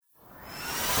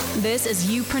This is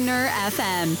Youpreneur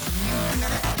FM,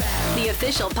 the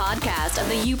official podcast of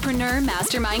the Youpreneur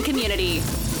Mastermind community.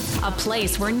 A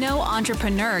place where no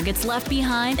entrepreneur gets left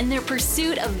behind in their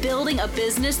pursuit of building a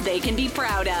business they can be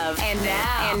proud of. And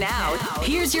now,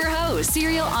 here's your host,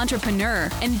 serial entrepreneur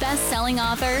and best-selling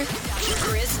author,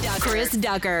 Chris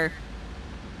Ducker.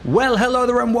 Well, hello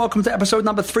there and welcome to episode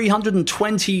number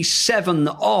 327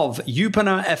 of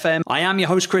Youpreneur FM. I am your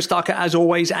host, Chris Ducker, as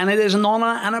always, and it is an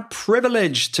honor and a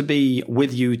privilege to be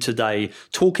with you today,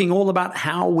 talking all about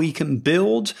how we can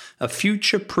build a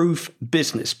future-proof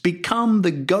business, become the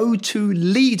go-to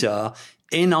leader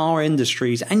in our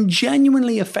industries, and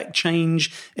genuinely affect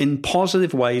change in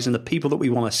positive ways in the people that we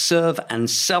want to serve and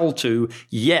sell to.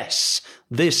 Yes,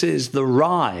 this is the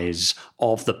rise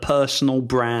of the personal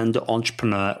brand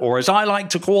entrepreneur, or as I like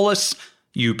to call us,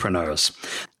 Youpreneurs.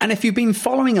 And if you've been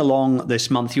following along this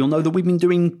month, you'll know that we've been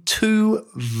doing two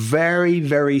very,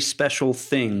 very special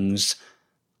things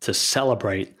to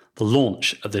celebrate the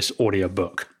launch of this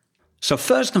audiobook. So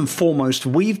first and foremost,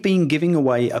 we've been giving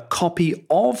away a copy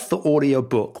of the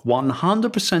audiobook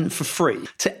 100% for free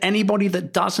to anybody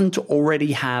that doesn't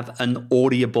already have an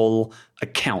Audible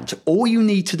account. All you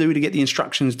need to do to get the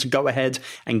instructions to go ahead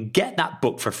and get that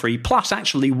book for free, plus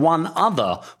actually one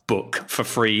other book for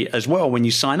free as well when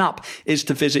you sign up, is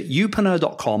to visit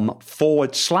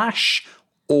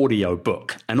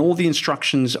youpreneur.com/audiobook. And all the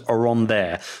instructions are on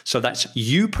there. So that's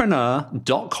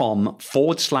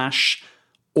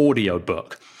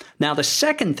youpreneur.com/audiobook. Now, the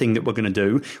second thing that we're going to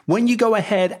do, when you go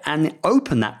ahead and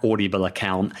open that Audible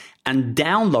account and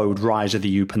download Rise of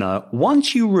the Youpreneur,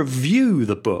 once you review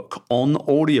the book on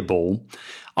Audible,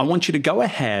 I want you to go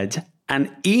ahead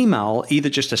and email either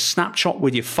just a snapshot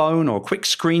with your phone or a quick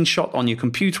screenshot on your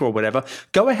computer or whatever.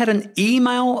 Go ahead and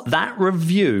email that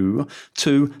review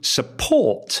to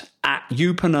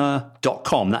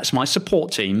support@youpreneur.com. That's my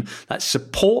support team. That's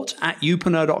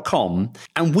support@youpreneur.com.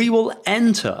 And we will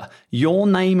enter your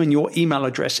name and your email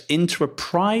address into a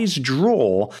prize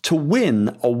draw to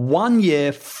win a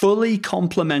 1-year fully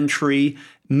complimentary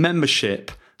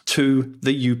membership to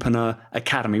the Youpreneur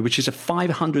Academy, which is a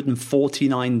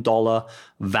 $549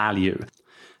 value.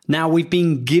 Now, we've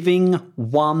been giving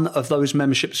one of those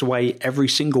memberships away every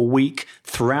single week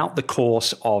throughout the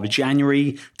course of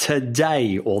January.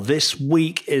 Today, or this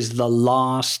week, is the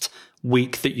last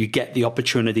week that you get the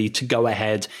opportunity to go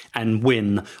ahead and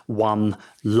win one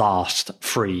last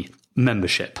free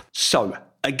membership. So,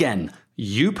 again,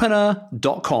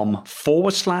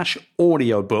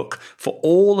 youpreneur.com/audiobook for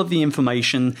all of the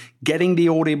information, getting the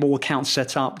Audible account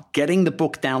set up, getting the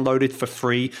book downloaded for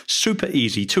free. Super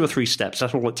easy, 2 or 3 steps.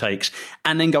 That's all it takes.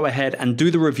 And then go ahead and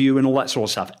do the review and all that sort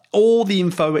of stuff. All the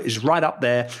info is right up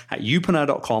there at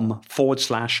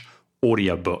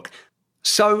youpreneur.com/audiobook.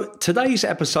 So today's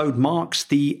episode marks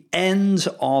the end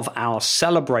of our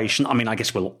celebration. I mean, I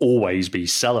guess we'll always be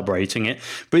celebrating it,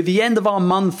 but the end of our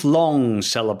month-long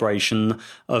celebration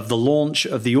of the launch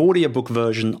of the audiobook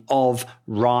version of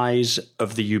Rise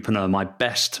of the Youpreneur, my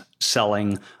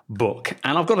best-selling book.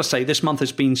 And I've got to say, this month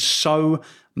has been so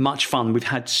much fun. We've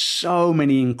had so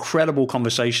many incredible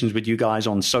conversations with you guys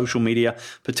on social media,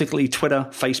 particularly Twitter,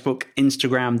 Facebook,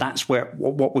 Instagram. That's what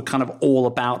we're kind of all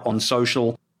about on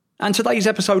social. And today's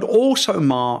episode also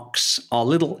marks our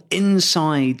little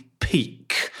inside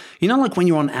peek. You know, like when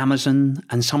you're on Amazon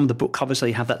and some of the book covers,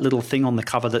 they have that little thing on the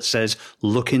cover that says,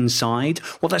 look inside.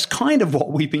 Well, that's kind of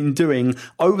what we've been doing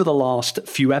over the last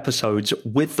few episodes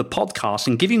with the podcast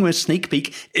and giving you a sneak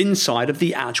peek inside of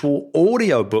the actual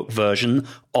audiobook version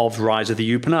of Rise of the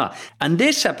Youpreneur. And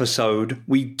this episode,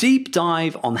 we deep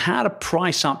dive on how to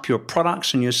price up your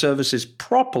products and your services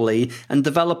properly and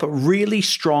develop a really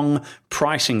strong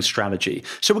pricing strategy.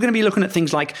 So we're going to be looking at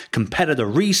things like competitor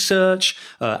research,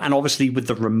 and obviously with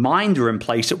the reminder in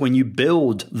place that when you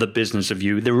build the business of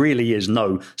you, there really is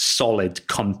no solid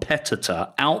competitor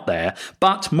out there.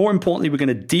 But more importantly, we're going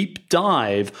to deep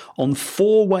dive on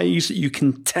 4 ways that you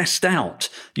can test out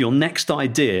your next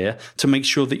idea to make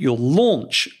sure that your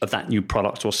launch of that new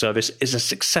product or service is as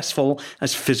successful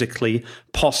as physically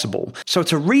possible. So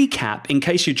to recap, in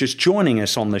case you're just joining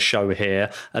us on the show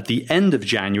here at the end of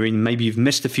January, maybe you've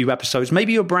missed a few episodes,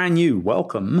 maybe you're brand new,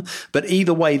 welcome. But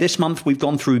either way, this month we've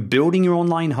gone through building your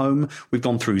online home, we've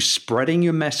gone through spreading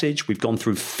your message, we've gone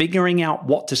through figuring out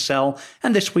what to sell,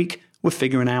 and this week we're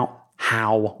figuring out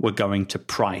how we're going to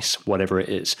price whatever it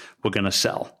is we're going to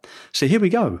sell. So here we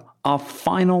go, our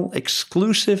final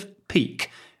exclusive peek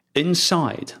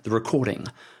inside the recording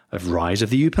of Rise of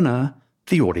the Youpreneur,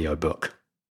 the audiobook.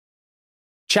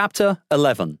 Chapter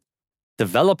 11,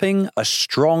 Developing a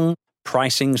Strong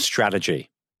Pricing Strategy.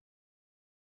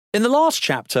 In the last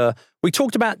chapter, We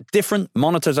talked about different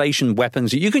monetization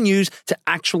weapons that you can use to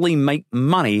actually make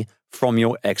money from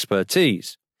your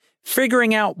expertise.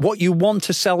 Figuring out what you want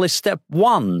to sell is step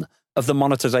 1 of the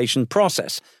monetization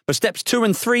process, but steps 2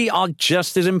 and 3 are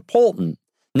just as important.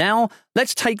 Now,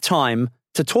 let's take time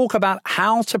to talk about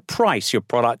how to price your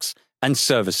products and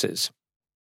services.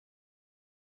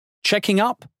 Checking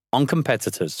up on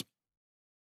competitors.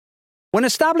 When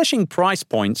establishing price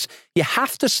points, you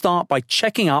have to start by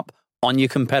checking up on your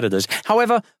competitors.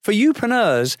 However, for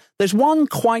youpreneurs, there's one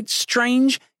quite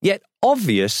strange yet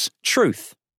obvious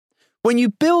truth. When you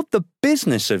build the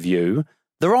business of you,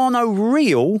 there are no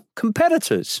real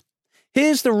competitors.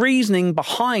 Here's the reasoning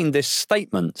behind this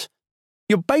statement.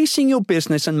 You're basing your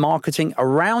business and marketing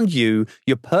around you,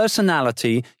 your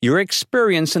personality, your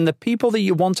experience, and the people that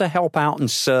you want to help out and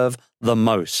serve the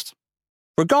most.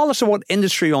 Regardless of what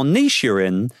industry or niche you're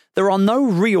in, there are no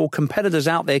real competitors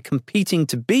out there competing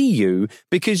to be you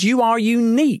because you are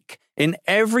unique in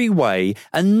every way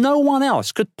and no one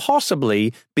else could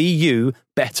possibly be you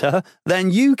better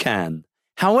than you can.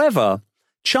 However,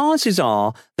 chances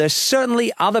are there's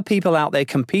certainly other people out there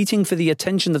competing for the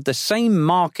attention of the same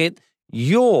market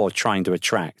you're trying to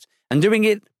attract and doing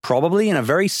it probably in a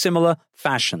very similar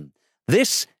fashion.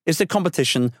 This is the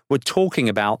competition we're talking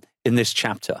about in this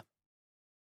chapter.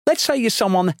 Let's say you're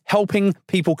someone helping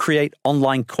people create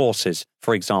online courses,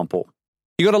 for example.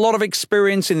 You've got a lot of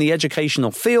experience in the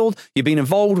educational field. You've been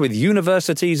involved with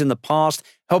universities in the past,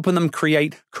 helping them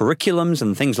create curriculums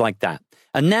and things like that.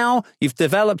 And now you've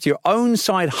developed your own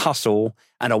side hustle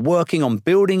and are working on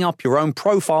building up your own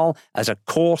profile as a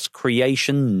course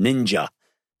creation ninja.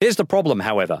 Here's the problem,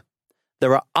 however.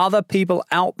 There are other people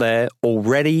out there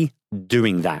already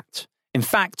doing that. In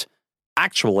fact,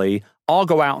 actually, I'll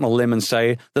go out on a limb and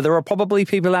say that there are probably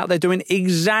people out there doing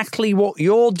exactly what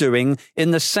you're doing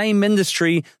in the same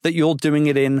industry that you're doing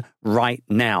it in right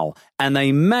now. And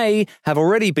they may have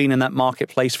already been in that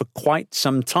marketplace for quite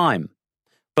some time.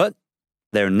 But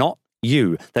they're not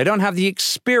you. They don't have the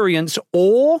experience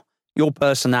or your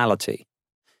personality.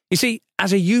 You see,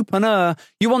 as a youpreneur,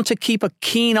 you want to keep a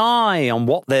keen eye on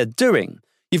what they're doing.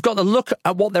 You've got to look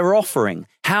at what they're offering,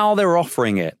 how they're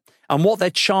offering it, and what they're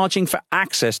charging for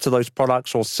access to those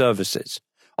products or services.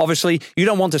 Obviously, you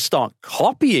don't want to start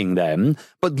copying them,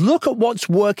 but look at what's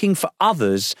working for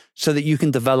others so that you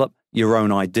can develop your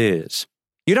own ideas.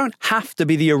 You don't have to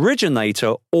be the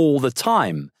originator all the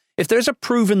time. If there's a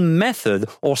proven method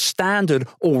or standard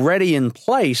already in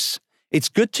place, it's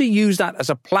good to use that as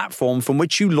a platform from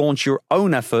which you launch your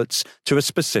own efforts to a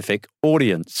specific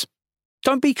audience.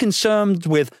 Don't be concerned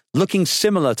with looking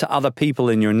similar to other people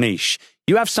in your niche.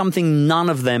 You have something none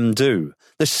of them do.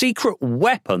 The secret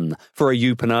weapon for a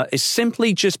youpreneur is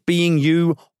simply just being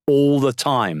you all the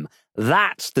time.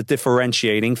 That's the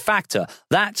differentiating factor.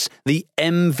 That's the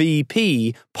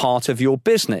MVP part of your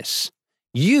business.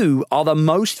 You are the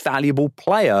most valuable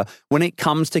player when it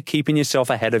comes to keeping yourself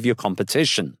ahead of your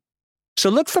competition. So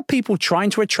look for people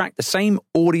trying to attract the same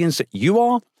audience that you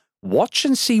are. Watch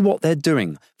and see what they're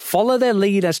doing. Follow their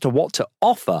lead as to what to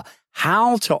offer,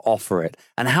 how to offer it,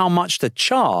 and how much to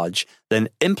charge. Then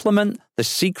implement the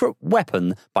secret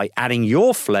weapon by adding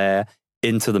your flair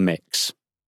into the mix.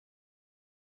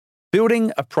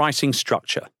 Building a pricing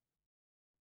structure.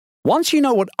 Once you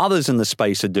know what others in the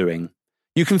space are doing,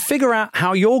 you can figure out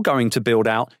how you're going to build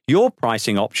out your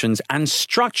pricing options and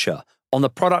structure on the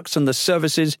products and the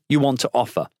services you want to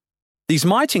offer. These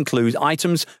might include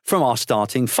items from our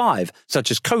starting 5,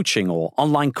 such as coaching or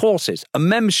online courses, a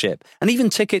membership, and even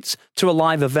tickets to a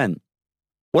live event.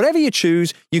 Whatever you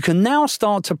choose, you can now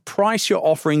start to price your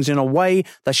offerings in a way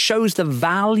that shows the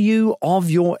value of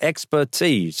your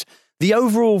expertise. The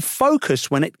overall focus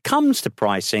when it comes to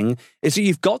pricing is that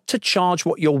you've got to charge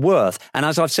what you're worth, and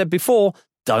as I've said before,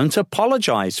 don't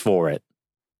apologize for it.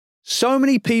 So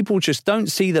many people just don't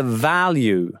see the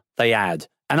value they add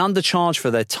and undercharge for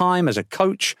their time as a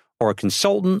coach or a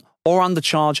consultant or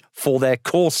undercharge for their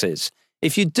courses.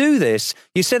 If you do this,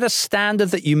 you set a standard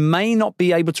that you may not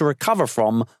be able to recover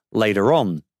from later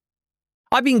on.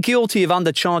 I've been guilty of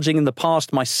undercharging in the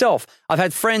past myself. I've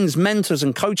had friends, mentors,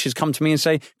 and coaches come to me and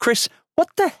say, "Chris, what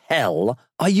the hell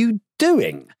are you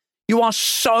doing? You are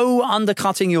so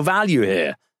undercutting your value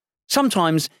here."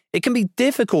 Sometimes it can be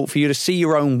difficult for you to see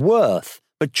your own worth,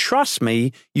 but trust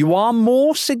me, you are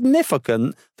more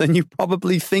significant than you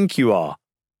probably think you are.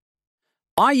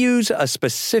 I use a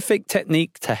specific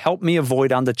technique to help me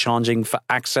avoid undercharging for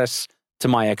access to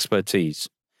my expertise.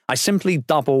 I simply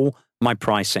double my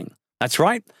pricing. That's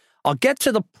right. I'll get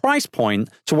to the price point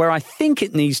to where I think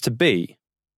it needs to be,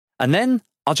 and then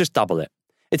I'll just double it.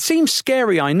 It seems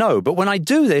scary, I know, but when I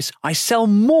do this, I sell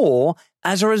more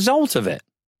as a result of it.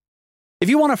 If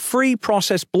you want a free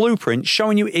process blueprint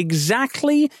showing you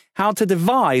exactly how to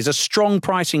devise a strong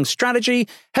pricing strategy,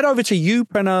 head over to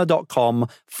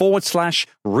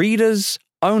youpreneur.com/readers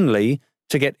only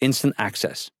to get instant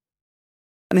access.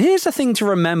 And here's the thing to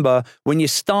remember when you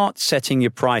start setting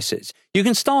your prices. You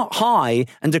can start high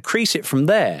and decrease it from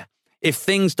there if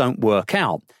things don't work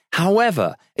out.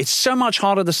 However, it's so much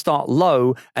harder to start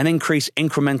low and increase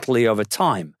incrementally over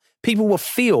time. People will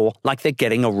feel like they're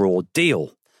getting a raw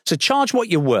deal. So charge what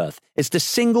you're worth. It's the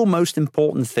single most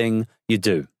important thing you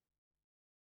do.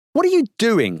 What are you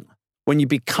doing when you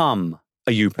become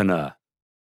a youpreneur?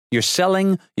 You're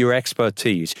selling your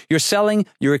expertise. You're selling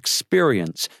your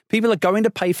experience. People are going to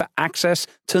pay for access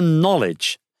to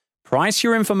knowledge. Price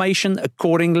your information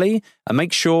accordingly and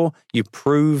make sure you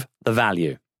prove the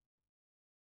value.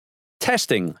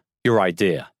 Testing your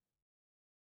idea.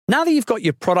 Now that you've got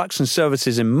your products and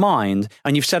services in mind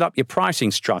and you've set up your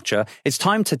pricing structure, it's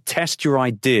time to test your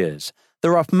ideas.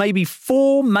 There are maybe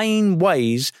 4 main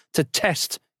ways to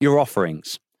test your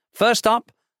offerings. First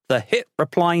up, the Hit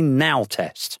Reply Now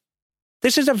test.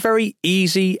 This is a very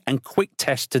easy and quick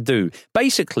test to do.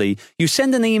 Basically, you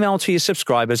send an email to your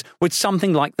subscribers with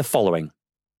something like the following.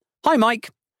 Hi, Mike.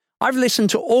 I've listened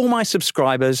to all my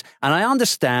subscribers and I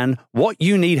understand what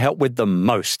you need help with the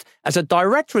most. As a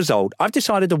direct result, I've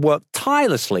decided to work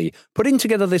tirelessly putting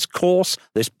together this course,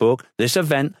 this book, this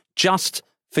event just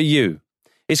for you.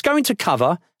 It's going to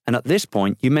cover, and at this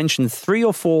point, you mentioned 3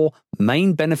 or 4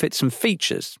 main benefits and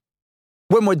features.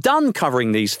 When we're done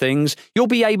covering these things, you'll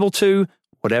be able to,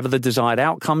 whatever the desired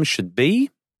outcome should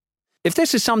be. If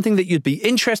this is something that you'd be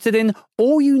interested in,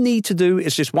 all you need to do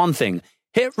is just one thing.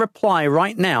 Hit reply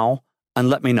right now and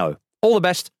let me know. All the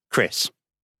best, Chris.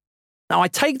 Now, I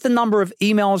take the number of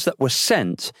emails that were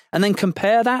sent and then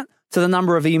compare that to the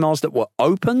number of emails that were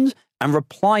opened and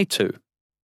replied to.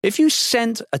 If you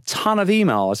sent a ton of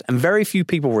emails and very few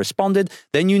people responded,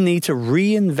 then you need to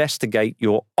reinvestigate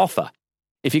your offer.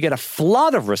 If you get a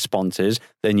flood of responses,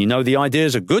 then you know the idea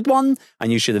is a good one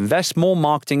and you should invest more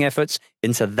marketing efforts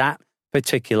into that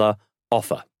particular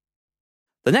offer.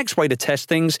 The next way to test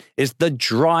things is the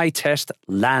dry test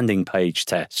landing page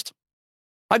test.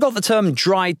 I got the term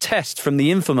dry test from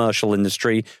the infomercial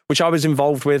industry, which I was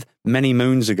involved with many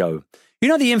moons ago. You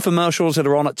know the infomercials that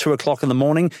are on at 2 o'clock in the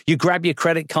morning? You grab your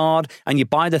credit card and you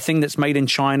buy the thing that's made in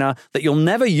China that you'll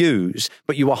never use,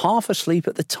 but you were half asleep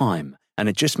at the time and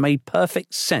it just made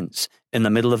perfect sense in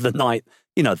the middle of the night.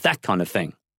 You know, that kind of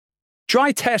thing.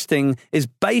 Dry testing is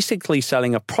basically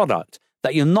selling a product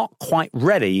that you're not quite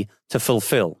ready to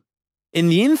fulfill. In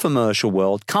the infomercial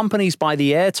world, companies buy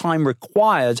the airtime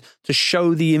required to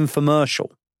show the infomercial.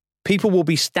 People will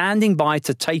be standing by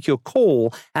to take your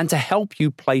call and to help you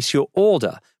place your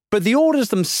order. But the orders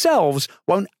themselves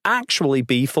won't actually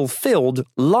be fulfilled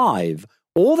live.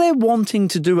 All they're wanting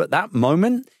to do at that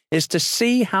moment is to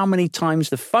see how many times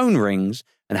the phone rings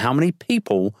and how many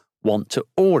people want to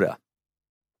order.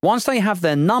 Once they have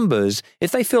their numbers,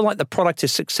 if they feel like the product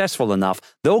is successful enough,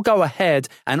 they'll go ahead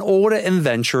and order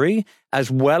inventory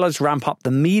as well as ramp up the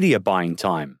media buying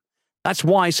time. That's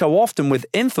why so often with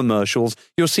infomercials,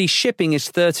 you'll see shipping is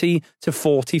 30 to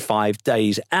 45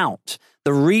 days out.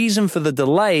 The reason for the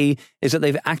delay is that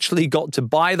they've actually got to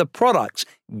buy the products,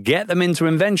 get them into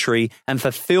inventory, and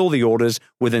fulfill the orders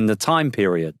within the time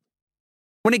period.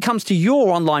 When it comes to your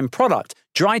online product,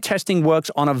 dry testing works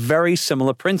on a very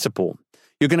similar principle.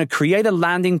 You're going to create a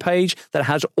landing page that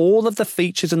has all of the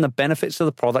features and the benefits of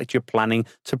the product you're planning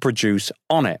to produce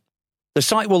on it. The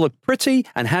site will look pretty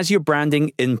and has your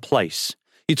branding in place.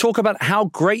 You talk about how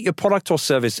great your product or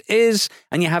service is,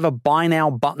 and you have a buy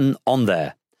now button on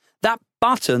there. That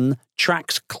button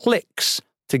tracks clicks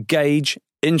to gauge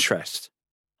interest.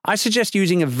 I suggest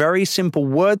using a very simple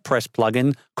WordPress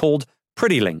plugin called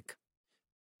PrettyLink.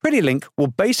 PrettyLink will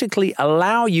basically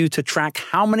allow you to track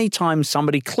how many times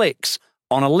somebody clicks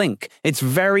on a link. It's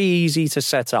very easy to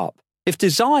set up. If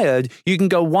desired, you can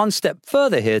go one step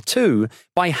further here too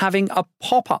by having a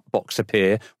pop-up box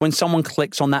appear when someone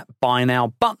clicks on that buy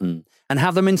now button and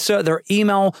have them insert their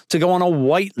email to go on a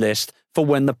wait list for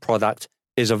when the product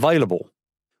is available.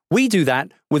 We do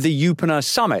that with the Youpreneur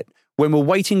Summit. When we're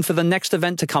waiting for the next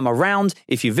event to come around,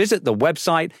 if you visit the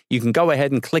website, you can go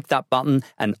ahead and click that button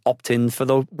and opt in for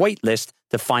the wait list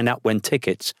to find out when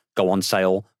tickets go on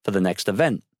sale for the next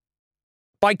event.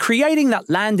 By creating that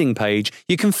landing page,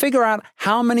 you can figure out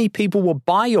how many people will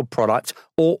buy your product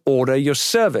or order your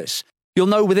service. You'll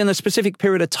know within a specific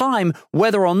period of time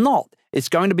whether or not it's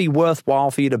going to be worthwhile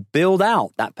for you to build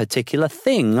out that particular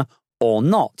thing or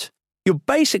not. You're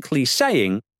basically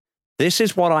saying, this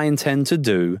is what I intend to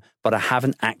do, but I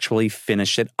haven't actually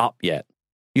finished it up yet.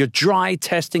 You're dry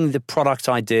testing the product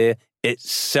idea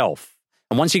itself.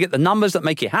 And once you get the numbers that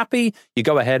make you happy, you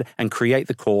go ahead and create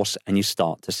the course and you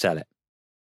start to sell it.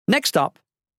 Next up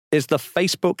is the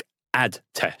Facebook ad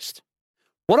test.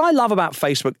 What I love about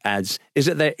Facebook ads is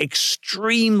that they're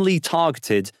extremely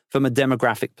targeted from a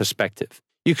demographic perspective.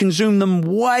 You can zoom them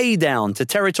way down to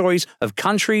territories of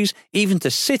countries, even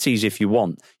to cities if you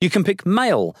want. You can pick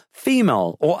male,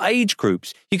 female, or age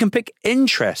groups. You can pick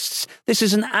interests. This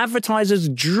is an advertiser's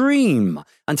dream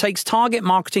and takes target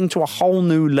marketing to a whole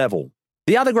new level.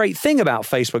 The other great thing about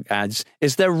Facebook ads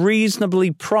is they're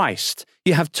reasonably priced.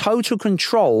 You have total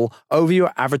control over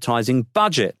your advertising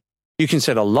budget. You can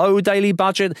set a low daily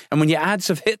budget, and when your ads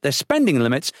have hit their spending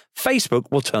limits,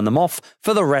 Facebook will turn them off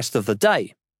for the rest of the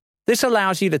day. This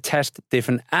allows you to test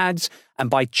different ads, and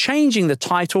by changing the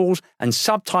titles and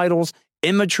subtitles,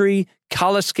 imagery,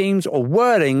 color schemes, or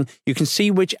wording, you can see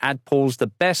which ad pulls the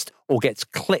best or gets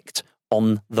clicked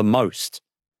on the most.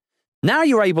 Now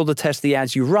you're able to test the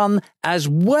ads you run as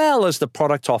well as the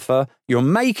product offer you're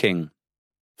making.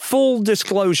 Full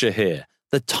disclosure here.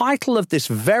 The title of this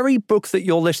very book that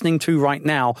you're listening to right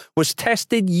now was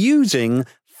tested using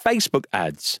Facebook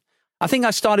ads. I think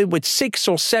I started with 6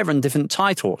 or 7 different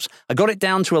titles. I got it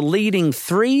down to a leading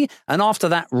 3, and after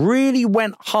that really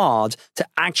went hard to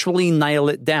actually nail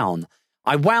it down.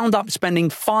 I wound up spending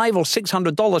 $500 or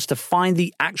 $600 to find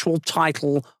the actual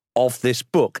title of this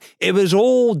book. It was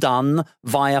all done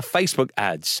via Facebook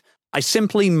ads. I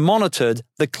simply monitored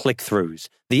the click-throughs.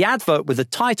 The advert with the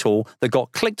title that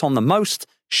got clicked on the most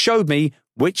showed me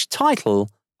which title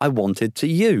I wanted to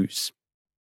use.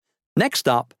 Next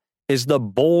up is the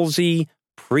ballsy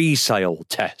pre-sale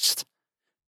test.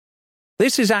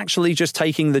 This is actually just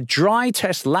taking the dry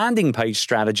test landing page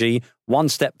strategy one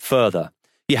step further.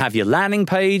 You have your landing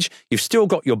page, you've still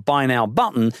got your buy now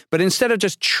button, but instead of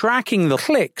just tracking the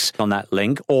clicks on that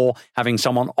link or having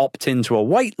someone opt into a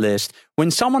wait list,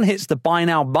 when someone hits the buy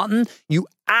now button, you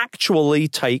actually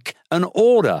take an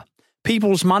order.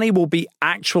 People's money will be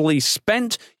actually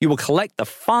spent. You will collect the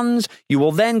funds. You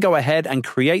will then go ahead and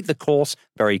create the course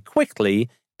very quickly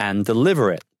and deliver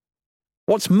it.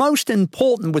 What's most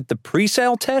important with the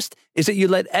pre-sale test is that you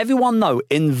let everyone know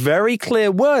in very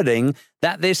clear wording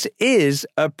that this is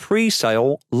a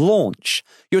pre-sale launch.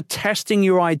 You're testing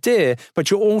your idea,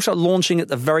 but you're also launching at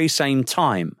the very same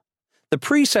time. The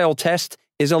pre-sale test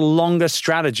is a longer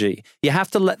strategy. You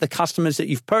have to let the customers that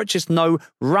you've purchased know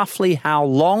roughly how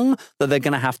long that they're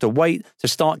going to have to wait to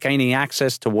start gaining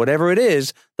access to whatever it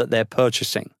is that they're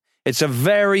purchasing. It's a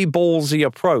very ballsy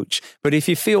approach, but if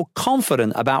you feel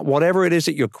confident about whatever it is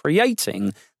that you're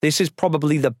creating, this is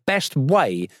probably the best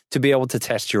way to be able to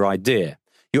test your idea.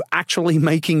 You're actually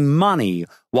making money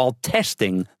while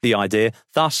testing the idea.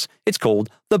 Thus, it's called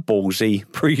the ballsy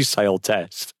pre-sale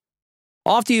test.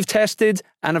 After you've tested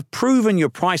and have proven your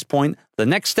price point, the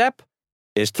next step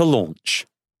is to launch.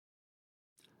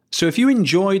 So if you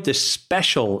enjoyed this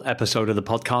special episode of the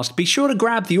podcast, be sure to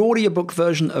grab the audiobook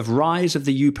version of Rise of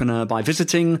the Youpreneur by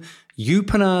visiting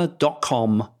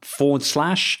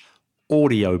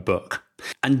youpreneur.com/audiobook.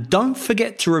 And don't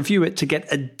forget to review it to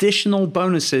get additional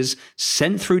bonuses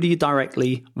sent through to you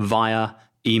directly via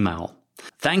email.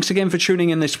 Thanks again for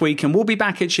tuning in this week, and we'll be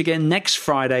back at you again next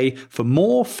Friday for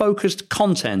more focused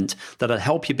content that'll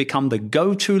help you become the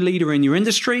go-to leader in your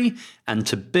industry and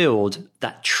to build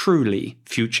that truly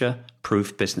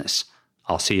future-proof business.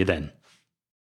 I'll see you then.